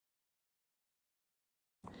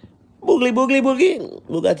Boogly, boogly, boogly.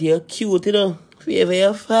 Look at you, cute, you know. Favor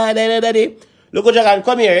your father and daddy. Look at Dragon,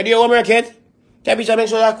 come here. You do your homework, kid? Temperature, make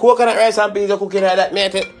sure that coconut rice and peas are cooking like that,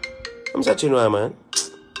 mate. I'm such a man.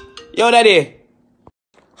 Yo, daddy.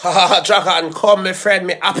 Haha, Dragon, come, my friend,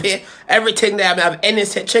 me happy. Everything there, I have any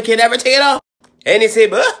chicken, everything, you know. Any say,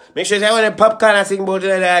 make sure you want a popcorn and sing about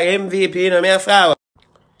MVP, you know, me a flower.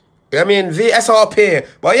 I mean, VSOP.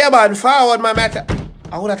 But yeah, man, forward, my matter.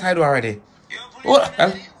 I would have tried already. What?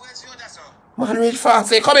 Man, real fast.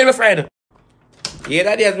 Say, come in, my friend. Yeah,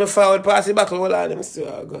 that is my forward, pass it back. Hold on, let me see.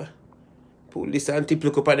 Oh, God. Pull this and tip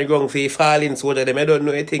look up on the ground for you falling, so that them I don't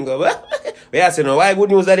know anything of. We ask you know, why good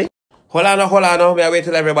news, daddy? Hold on now. I wait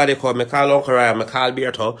till everybody come. I call Uncle Ryan, I call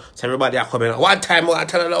Beerto. So everybody are coming. One time, I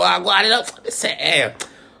tell them, I go on it up. They say, hey.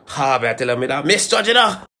 I tell them, I misjudge it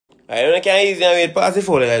up. I don't can't easy and wait past the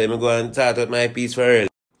phone. Let me go and start out my piece for early.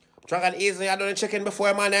 Dragon easy, I don't check in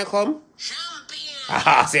before man there come. Champion!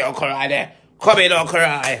 Haha, say Uncle Ryan there. Come in, Uncle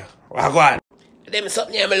Ryan. Go on. Them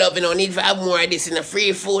something I'm loving, no need to have more of this in the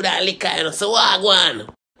free food and liquor, you know. So what go on?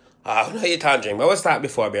 No eat and drink, but we'll start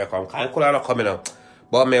before beer come. Can't cool not coming up.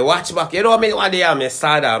 But me watch back, you know me one day I'm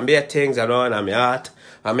sad and bare things around and me heart.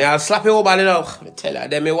 And me I'll slap you over, you know. Me tell her,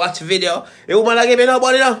 then me watch video. The woman I give me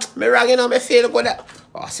nobody, you know. Me ragging on me feel good.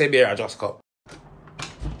 Oh, say beer, I just come.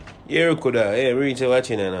 You could reach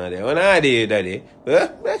watching and all that. When I did, daddy.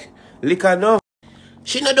 Liquor no.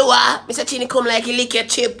 She no do what? Mr. Chini come like he lick your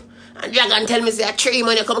chip. And Dragon tell me say a 3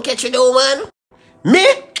 man you come catch you though, man. Me?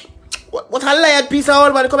 What a liar piece of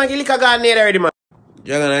old man come and lick a gun there already, man.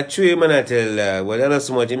 Dragon a 3 man I tell well not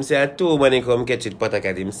so much him say a 2 man he come catch it but I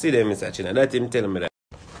cat him see them Mr. Chin. That him tell me that.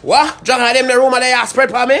 What? Dragon them the rumor they are spread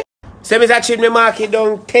for me? Say Mr. Chin me mark it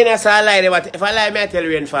down 10 as I lie but if I lie me I tell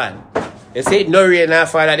rain fall. You say it no rain and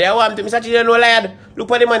fall they want to Mr. Chin you no lie. Look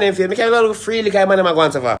for the man in field. Me can't go freely because man am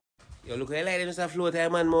going so far. Yo, look, I like them Mr. Float,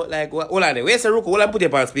 man, like, hold on, where's the Ruko? Hold on, put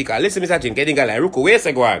it on speaker. Listen, Mr. Chin, getting a like, Ruko, where's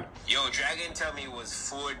the one? Yo, Dragon tell me it was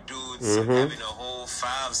 4 dudes having a whole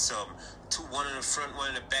 5-some. 2, 1 in the front, 1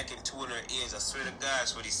 in the back, and 2 in their ears. I swear to God,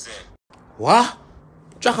 that's what he said. What?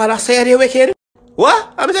 Dragon, I say they wicked?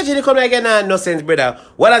 What? I'm Mr. Chin, come again, no sense, brother.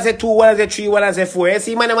 What I say 2, what I say 3, what I say 4. You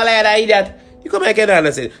see, man, I'm a liar, that idiot. You come again,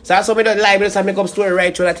 nonsense. So I saw me don't lie, but I make up story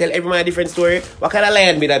right through, I tell every man a different story. What kind of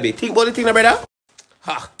lion be that be? Think about the thing, brother?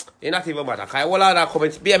 Ha. It's not even matter, because all of that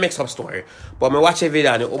comments be a mix-up story. But I watch a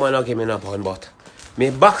video and the woman not give me no bun, but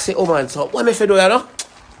me box the woman, so what me fi do, you know?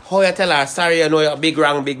 How you tell her, sorry, you know, you're big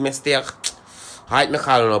wrong, big mistake. Right, me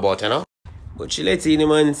call her about, you know? But she let the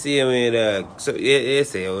man see me, so you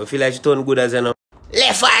say, you feel like she done good as you know?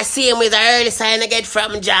 Left her see him with an early sign I get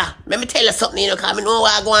from Ja. Let me tell you something, you know, because I know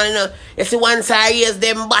what I go on, you know. You see, once I raise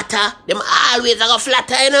them butter, them always are going to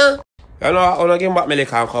flatter, you know? You know, I don't give back my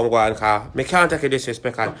liquor and come go on, because I can't take a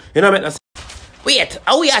disrespect. You know, make wait,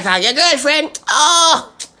 are we at your girlfriend?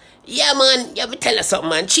 Oh, yeah, man. Yeah, me tell her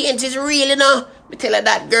something, man. Change is real, you know. Me tell her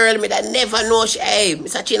that girl, me that never know she, hey,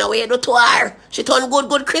 Mr. Chino, what you do to her? She turn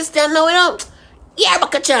good Christian now, you know. Yeah,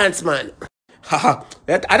 back a chance, man. Haha,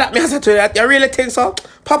 that me answer to that. You really think so?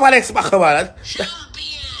 Papa next back about that.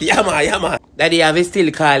 Yeah, man. Daddy have to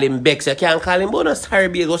still call him Bex. You can't call him bonus. Sorry,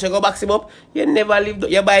 babe. Once you go box him up, you never leave.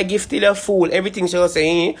 You buy a gift till you're fool. Everything she was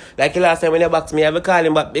saying. Like the last time when you box me, I have to call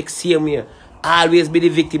him back Bex same way. Always be the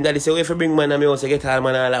victim. Daddy say, if you bring man and me also get all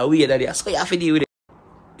man all that way, daddy. So you have to deal with it.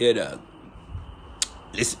 Yeah, dog.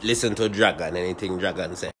 Listen to Dragon, anything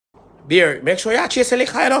Dragon say. Beer, make sure you chase a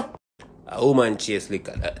liquor, you know. A woman chase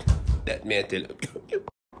liquor, that may tell you.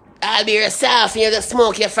 I'll be yourself, you just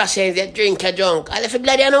smoke your fashions, you drink your junk. I'll if you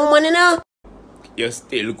bloody no money now. You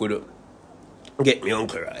still could get me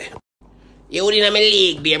Uncle Ryan. You in my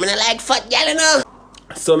league, beer. I don't like fat gal, you know.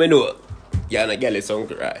 So me know. You're not jealous,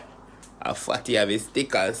 Uncle Ryan. A fatty have a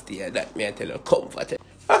stick and stay, that may tell you comfort.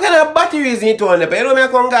 What kind of batteries need to on the bed? You know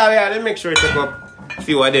me come go here and make sure you take up a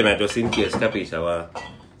few of them just in case the piece of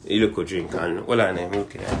you look a drink and hold on them,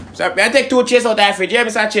 okay. So I take 2 chase out of the fridge, yeah,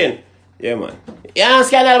 Mr. Chin? Yeah, man. You don't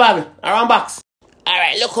scan that bag around box.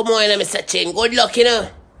 Alright, look come on, Mr. Chin. Good luck, you know.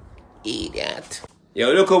 Idiot.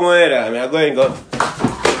 Yo, look come on here. I'm going to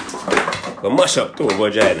go mash up too,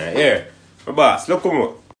 vagina. Here. My boss, look come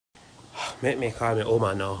on. Make me call me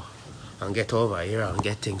Oma now and get over here and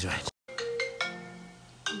get things right.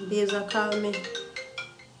 Babes are calling me.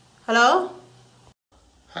 Hello?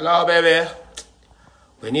 Hello, baby.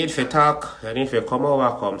 We need to talk. You need to come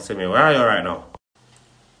over, come see me. Where are you right now?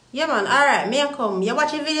 Yeah, man. Alright, me and come. You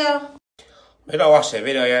watch the video? I don't watch the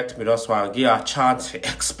video yet. I just want to give you a chance to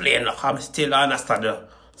explain. Look, I'm still understand the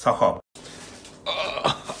soccer.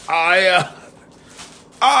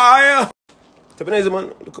 Step in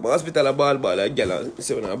man. Look at my hospital, a ball, like girl.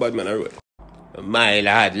 See when a bad man on the road. My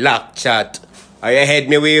lad, lock chat. I head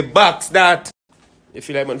me way box that. You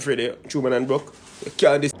feel like man Freddy, Truman and Brook? You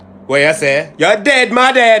can't dis. What you say? You're dead,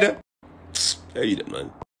 my dead. You eat it,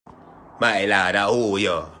 man. My lad, how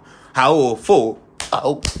you? How fool?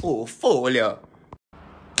 How fool you?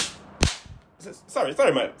 Sorry,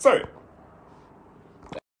 man. Sorry.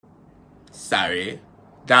 Sorry.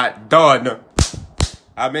 That done.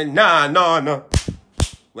 I mean, no.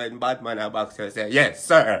 When Batman a boxer say, yes,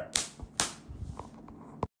 sir.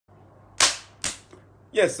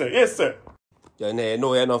 Yes, sir. You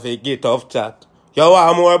know you're not a get off chat. You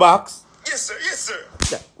want more box? Yes,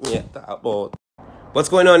 sir. Yeah, talk about. What's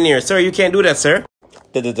going on here? Sir, you can't do that, sir.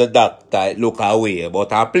 The doctor look away,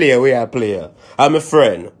 but I play. I'm a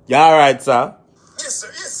friend. You alright, sir? Yes,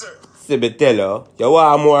 sir. See me tell you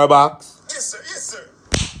want more box? Yes, sir.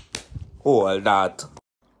 All that.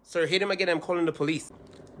 Sir, hit him again, I'm calling the police.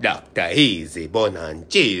 Dr. Easy, bun and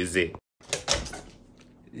cheesy.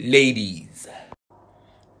 Ladies.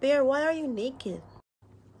 Bear, why are you naked?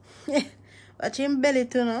 Watch him belly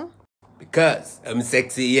too, no? Because I'm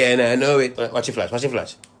sexy, yeah, and I know it. Watch your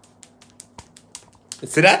flash.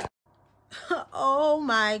 See that? Oh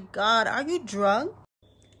my God, are you drunk?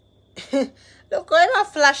 Look, go ahead and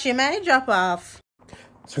flash him, man. He drop off.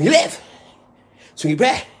 Swing your left. Swing your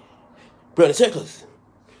right. Run in circles.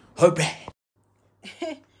 Hold back.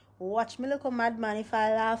 Watch me look a madman. If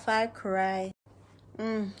I laugh, I cry.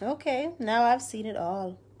 Okay, now I've seen it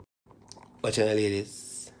all. Watch out,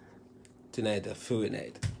 ladies. Tonight, a full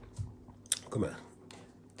night. Come on.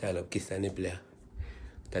 Tell up, kiss the nipple.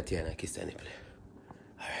 Tatiana, kiss the nipple.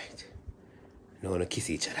 Alright. Now wanna kiss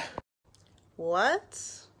each other.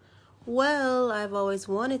 What? Well, I've always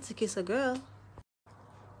wanted to kiss a girl.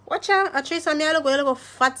 Watch out. I trace on me. I look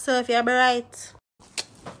fat, so if you're right.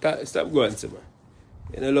 Stop going, sir, man.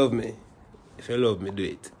 You don't love me. If you love me, do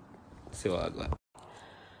it. See what I got.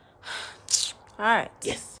 Alright.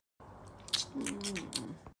 Yes.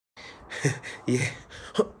 Yeah.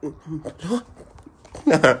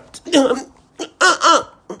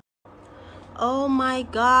 Oh my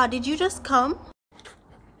God, did you just come?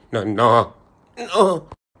 No. It's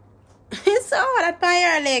so hard at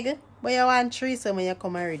your leg. But you want threesome when you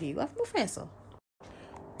come already. You have to be so.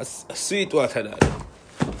 A sweet water, that.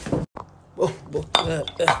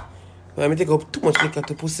 Let me take up too much liquor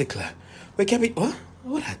to pussy clap. Wait, can we... What?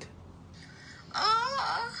 What that?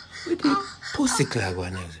 Pussy clap,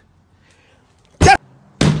 one.